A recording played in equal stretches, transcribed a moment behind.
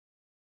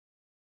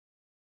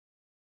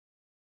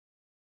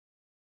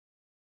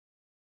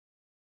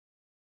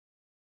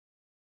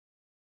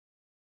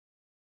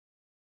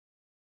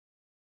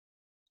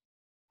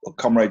Well,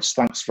 comrades,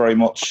 thanks very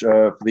much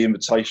for the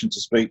invitation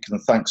to speak,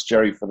 and thanks,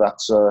 Jerry, for that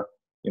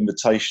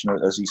invitation.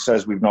 As he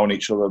says, we've known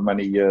each other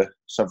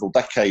several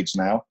decades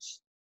now.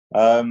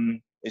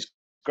 It's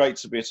great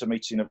to be at a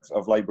meeting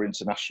of Labour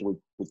International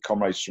with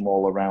comrades from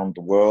all around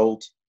the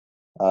world,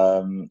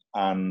 and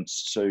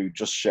to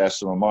just share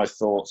some of my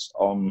thoughts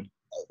on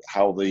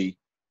how the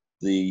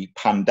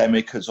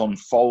pandemic has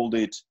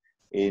unfolded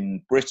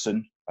in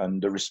Britain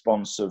and the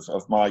response of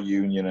my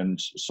union and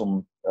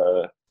some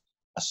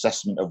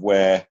assessment of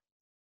what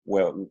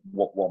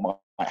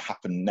might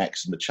happen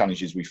next and the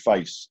challenges we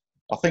face.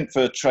 I think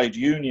for trade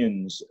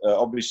unions,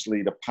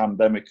 obviously the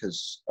pandemic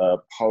has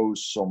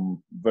posed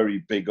some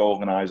very big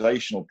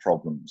organisational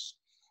problems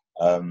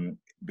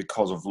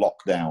because of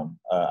lockdown,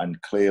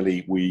 and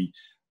clearly we've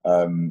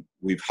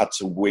had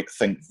to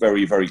think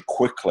very, very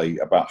quickly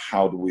about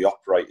how do we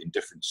operate in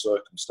different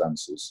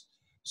circumstances.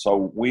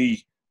 So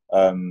we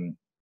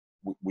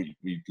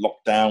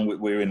locked down.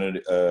 We're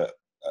in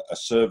a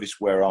service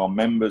where our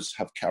members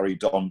have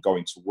carried on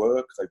going to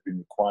work. They've been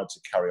required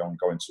to carry on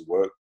going to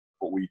work,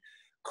 but we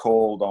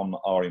called on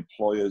our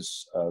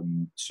employers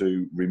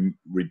to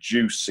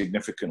reduce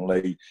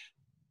significantly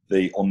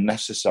the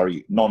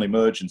unnecessary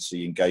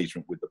non-emergency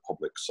engagement with the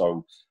public.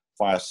 So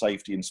fire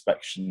safety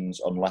inspections,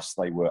 unless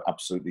they were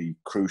absolutely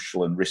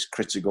crucial and risk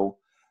critical,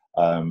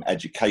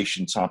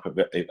 education type of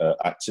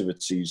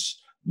activities,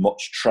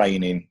 much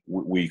training,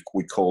 we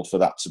called for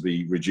that to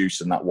be reduced,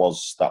 and that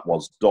was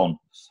done.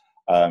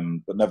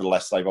 But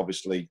nevertheless, they've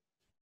obviously,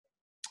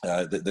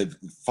 the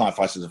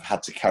firefighters have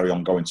had to carry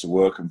on going to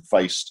work and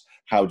faced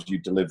how do you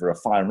deliver a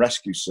fire and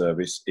rescue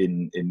service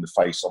in the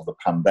face of the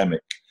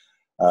pandemic.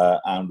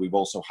 And we've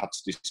also had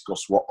to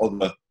discuss what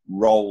other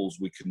roles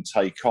we can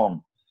take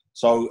on.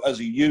 So as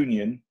a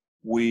union,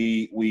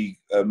 we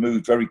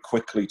moved very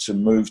quickly to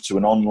move to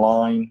an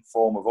online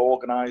form of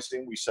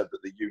organising. We said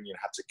that the union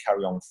had to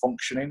carry on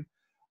functioning.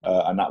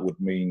 And that would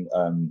mean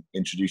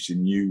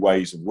introducing new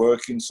ways of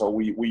working. So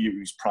we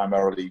use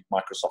primarily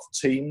Microsoft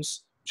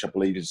Teams, which I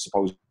believe is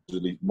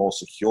supposedly more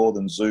secure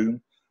than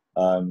Zoom.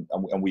 And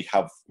we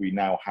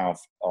now have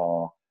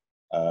our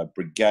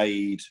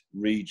brigade,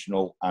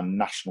 regional and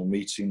national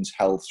meetings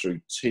held through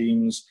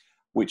Teams,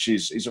 which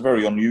is a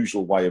very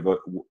unusual way of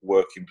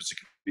working,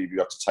 particularly if you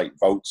have to take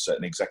votes at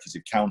an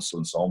executive council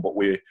and so on. But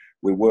we're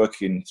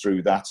working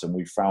through that, and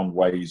we found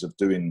ways of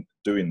doing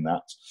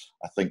that.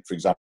 I think, for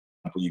example,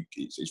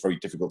 it's very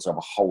difficult to have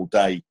a whole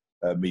day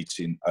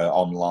meeting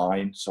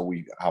online, so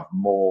we have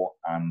more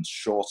and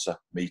shorter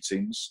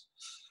meetings,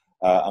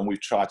 and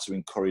we've tried to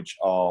encourage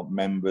our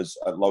members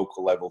at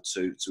local level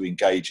to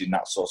engage in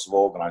that sort of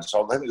organising.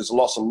 So I think there's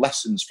lots of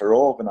lessons for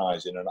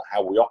organising and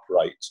how we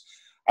operate.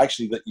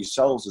 Actually, that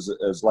yourselves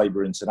as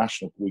Labour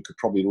International, we could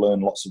probably learn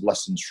lots of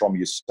lessons from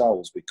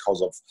yourselves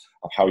because of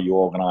how you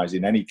organise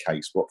in any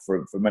case. But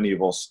for many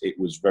of us, it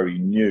was very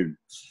new.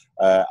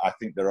 I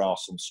think there are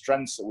some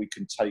strengths that we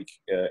can take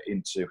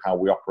into how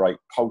we operate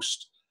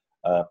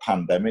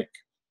post-pandemic.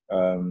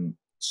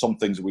 Some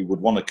things that we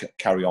would want to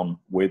carry on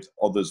with,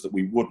 others that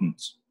we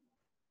wouldn't.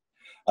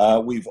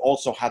 We've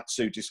also had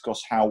to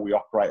discuss how we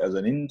operate as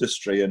an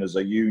industry and as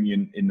a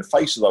union in the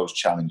face of those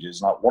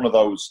challenges. Now, one of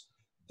those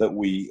that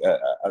we,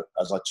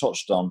 as I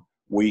touched on,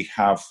 we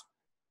have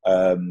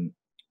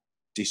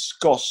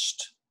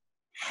discussed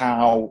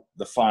how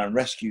the fire and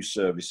rescue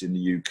service in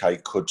the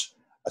UK could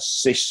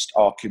assist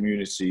our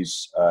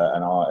communities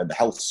and the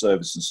health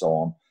service and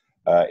so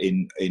on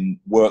in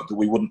work that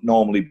we wouldn't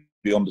normally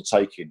be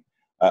undertaking.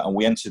 And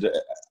we entered,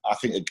 I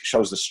think it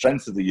shows the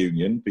strength of the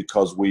union,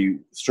 because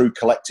through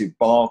collective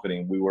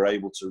bargaining, we were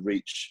able to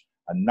reach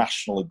a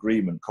national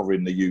agreement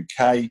covering the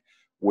UK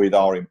with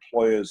our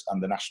employers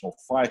and the national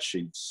fire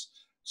chiefs,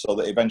 so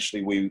that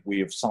eventually we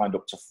have signed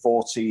up to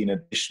 14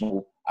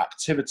 additional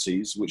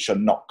activities, which are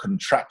not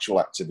contractual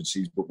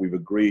activities, but we've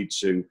agreed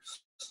to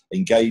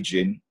engage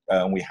in.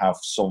 And we have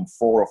some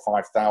 4,000 or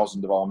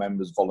 5,000 of our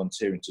members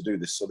volunteering to do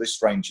this. So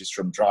this ranges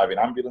from driving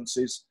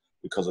ambulances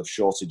because of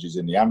shortages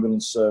in the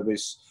ambulance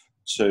service,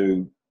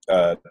 to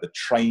the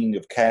training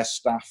of care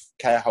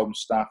home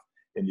staff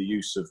in the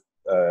use of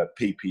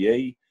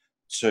PPE,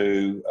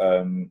 to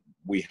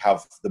we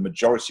have the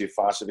majority of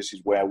fire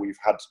services where we've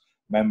had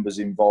members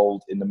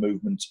involved in the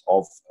movement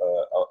of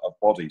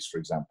bodies, for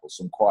example,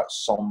 some quite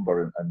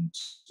sombre and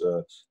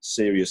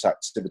serious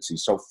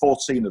activities. So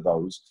 14 of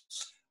those.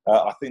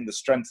 I think the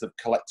strength of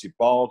collective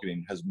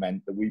bargaining has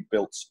meant that we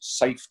built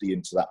safety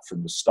into that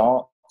from the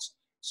start.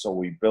 So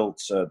we built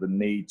the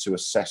need to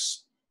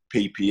assess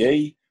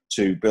PPE,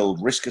 to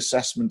build risk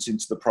assessments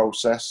into the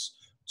process,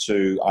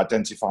 to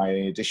identify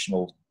any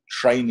additional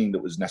training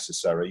that was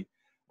necessary.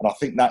 And I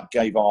think that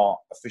gave our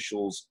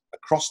officials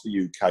across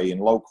the UK in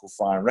local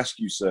fire and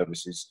rescue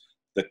services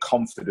the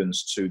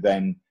confidence to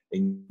then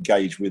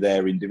engage with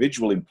their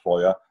individual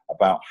employer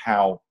about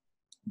how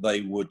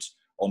they would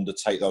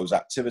undertake those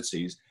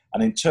activities.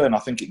 And in turn, I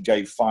think it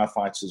gave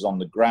firefighters on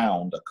the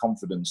ground a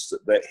confidence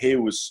that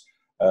here was,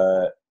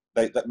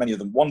 that many of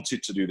them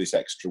wanted to do this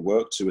extra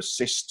work to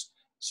assist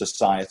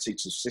society,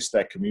 to assist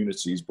their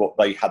communities, but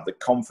they had the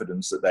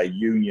confidence that their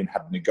union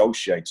had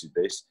negotiated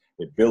this.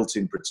 It built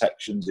in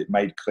protections. It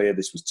made clear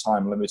this was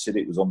time limited.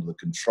 It was under the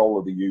control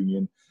of the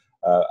union.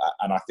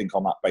 And I think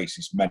on that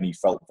basis, many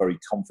felt very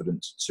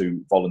confident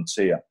to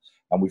volunteer.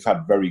 And we've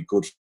had very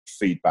good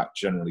feedback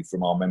generally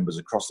from our members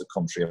across the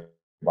country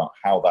about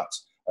how that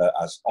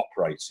has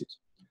operated.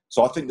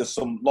 So I think there's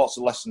lots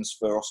of lessons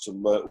for us to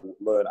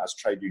learn as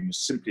trade unions,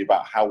 simply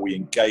about how we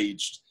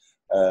engaged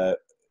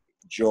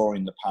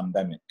during the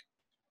pandemic.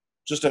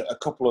 Just a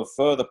couple of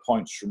further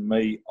points from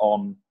me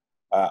on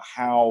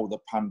how the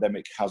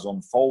pandemic has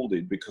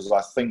unfolded, because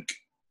I think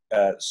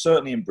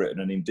certainly in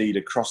Britain and indeed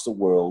across the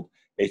world,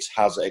 it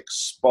has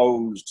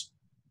exposed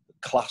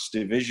class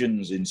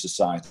divisions in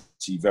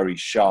society very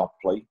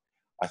sharply.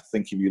 I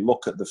think if you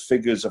look at the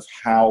figures of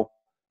how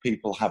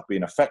people have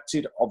been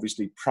affected,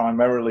 obviously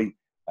primarily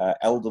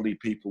elderly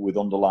people with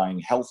underlying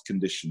health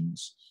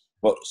conditions,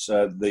 but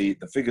the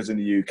figures in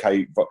the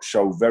UK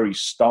show very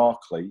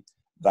starkly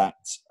that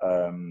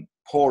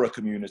poorer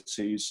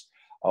communities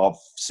are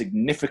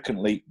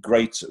significantly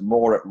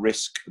more at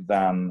risk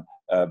than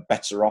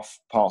better off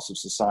parts of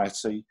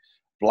society.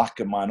 Black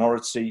and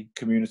minority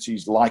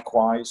communities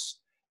likewise.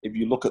 If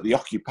you look at the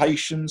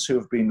occupations who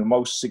have been the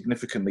most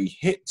significantly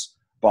hit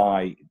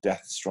by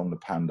deaths from the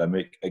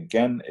pandemic,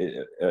 again,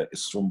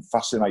 it's some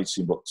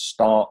fascinating but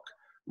stark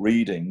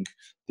reading.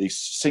 The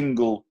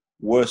single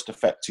worst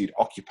affected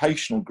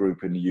occupational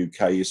group in the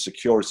UK is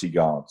security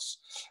guards.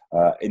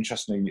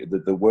 Interestingly,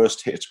 the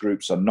worst hit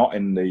groups are not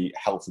in the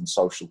health and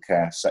social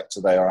care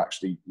sector. They are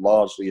actually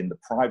largely in the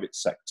private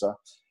sector,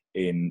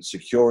 in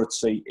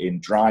security,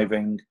 in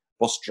driving,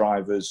 bus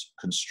drivers,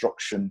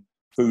 construction,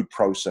 food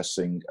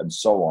processing, and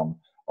so on,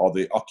 are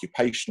the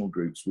occupational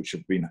groups which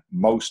have been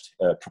most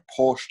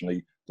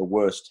proportionally the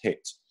worst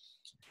hit.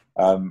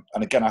 And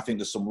again, I think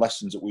there's some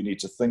lessons that we need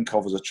to think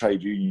of as a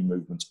trade union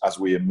movement as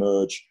we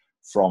emerge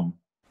from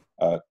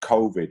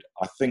COVID.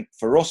 I think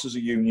for us as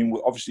a union,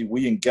 obviously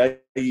we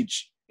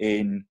engage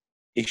in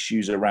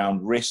issues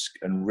around risk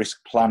and risk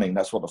planning.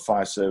 That's what the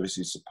fire service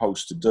is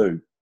supposed to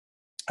do.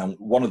 And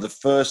one of the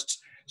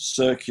first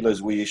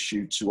circulars we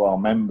issued to our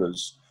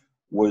members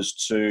was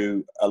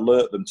to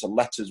alert them to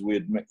letters we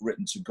had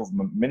written to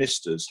government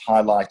ministers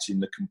highlighting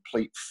the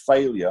complete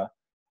failure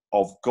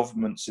of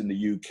governments in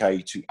the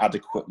UK to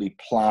adequately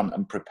plan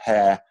and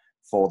prepare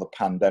for the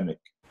pandemic.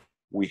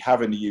 We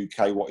have in the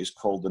UK what is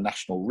called the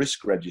National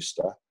Risk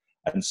Register,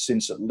 and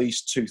since at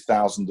least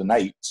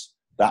 2008,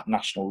 that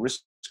National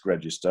Risk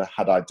Register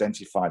had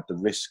identified the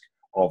risk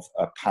of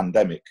a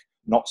pandemic,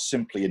 not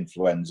simply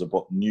influenza,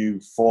 but new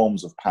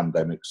forms of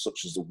pandemics,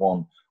 such as the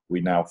one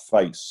we now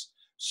face.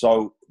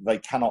 So they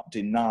cannot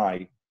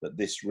deny that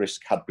this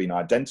risk had been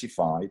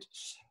identified.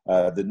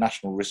 The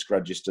National Risk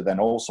Register then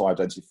also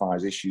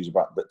identifies issues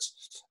about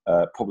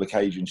that public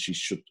agencies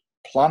should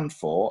plan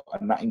for,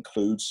 and that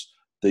includes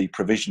the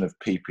provision of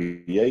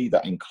PPE,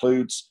 that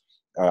includes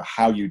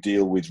how you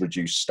deal with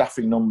reduced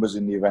staffing numbers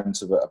in the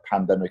event of a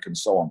pandemic, and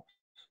so on.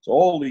 So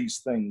all these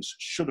things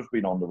should have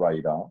been on the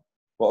radar,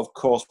 but of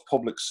course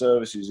public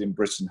services in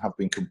Britain have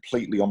been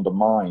completely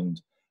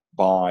undermined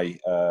by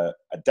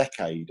a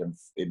decade, and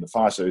in the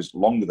fire service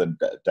longer than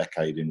a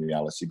decade in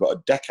reality, but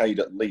a decade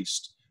at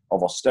least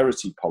of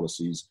austerity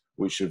policies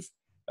which have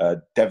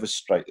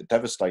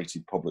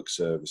devastated public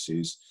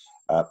services,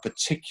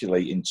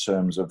 particularly in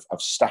terms of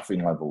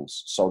staffing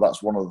levels. So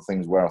that's one of the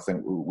things where I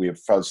think we have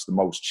faced the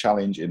most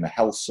challenge in the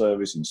health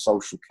service, in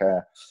social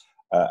care,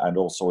 and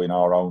also in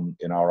our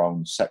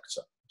own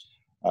sector.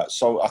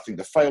 So I think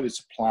the failure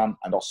to plan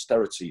and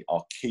austerity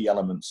are key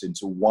elements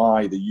into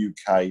why the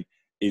UK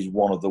is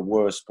one of the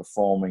worst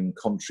performing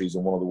countries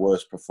and one of the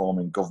worst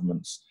performing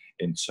governments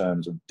in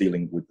terms of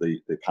dealing with the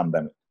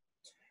pandemic.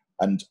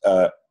 And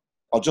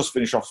I'll just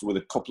finish off with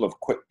a couple of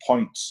quick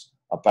points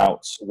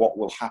about what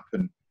will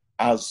happen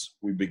as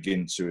we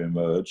begin to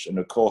emerge. And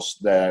of course,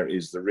 there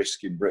is the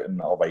risk in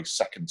Britain of a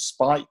second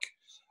spike.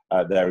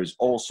 There is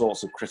all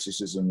sorts of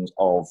criticisms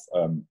of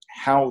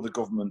how the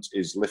government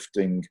is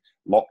lifting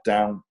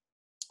lockdown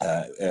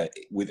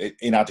with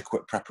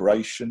inadequate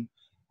preparation,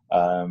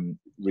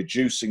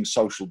 reducing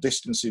social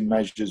distancing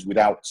measures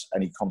without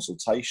any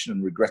consultation,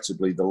 and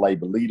regrettably the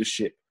Labour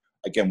leadership,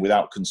 again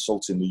without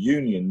consulting the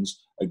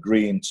unions,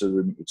 agreeing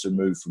to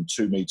move from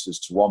 2 metres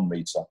to 1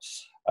 metre,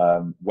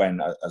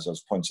 when, as I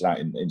was pointed out,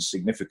 in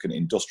significant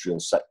industrial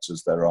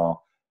sectors there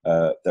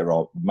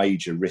are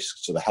major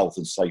risks to the health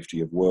and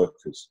safety of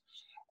workers.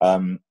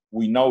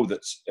 We know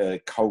that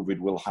COVID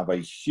will have a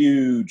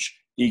huge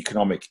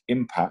economic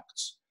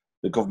impact.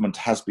 The government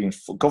has been,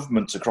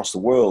 governments across the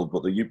world,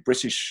 but the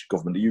British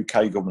government, the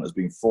UK government, has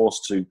been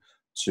forced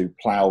to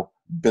plough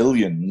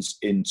billions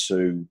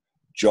into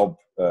job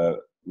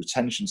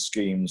retention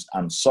schemes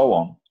and so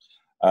on.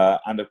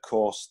 And of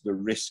course, the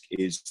risk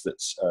is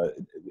that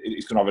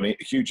it's going to have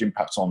a huge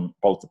impact on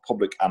both the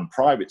public and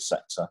private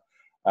sector.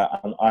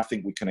 And I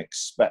think we can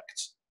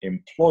expect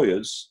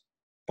employers,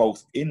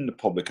 both in the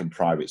public and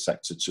private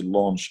sector, to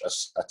launch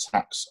a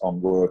tax on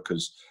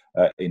workers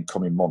in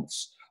coming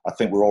months. I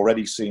think we're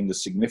already seeing the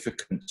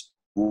significant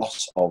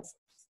loss of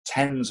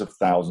tens of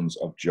thousands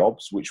of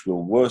jobs, which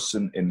will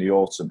worsen in the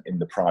autumn in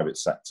the private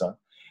sector.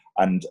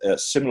 And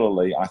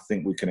similarly, I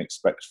think we can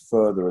expect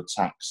further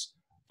attacks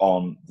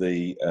on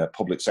the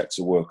public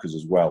sector workers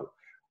as well.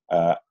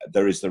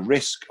 There is the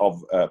risk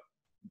of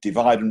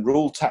divide and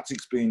rule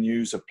tactics being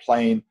used, of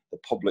playing the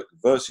public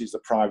versus the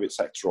private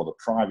sector, or the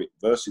private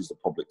versus the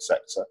public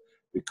sector,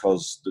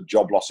 because the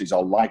job losses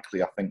are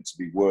likely, I think, to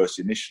be worse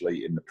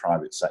initially in the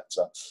private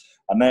sector.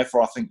 And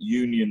therefore, I think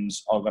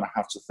unions are going to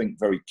have to think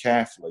very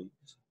carefully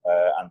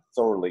and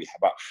thoroughly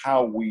about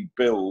how we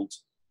build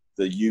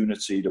the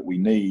unity that we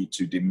need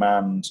to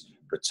demand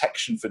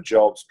protection for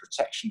jobs,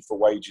 protection for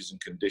wages and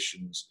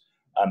conditions,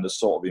 and the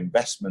sort of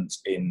investment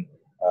in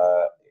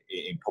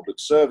public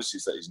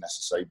services that is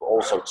necessary, but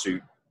also to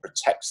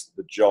protect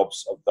the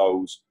jobs of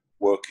those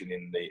working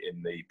in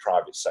the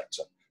private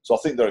sector. So I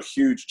think there are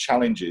huge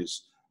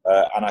challenges,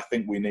 and I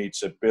think we need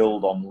to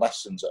build on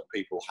lessons that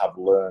people have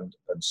learned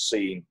and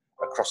seen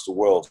across the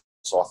world.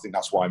 So I think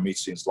that's why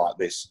meetings like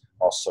this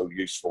are so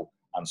useful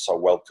and so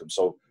welcome.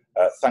 So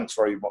thanks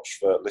very much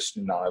for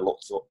listening, and I look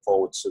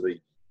forward to the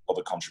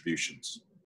other contributions.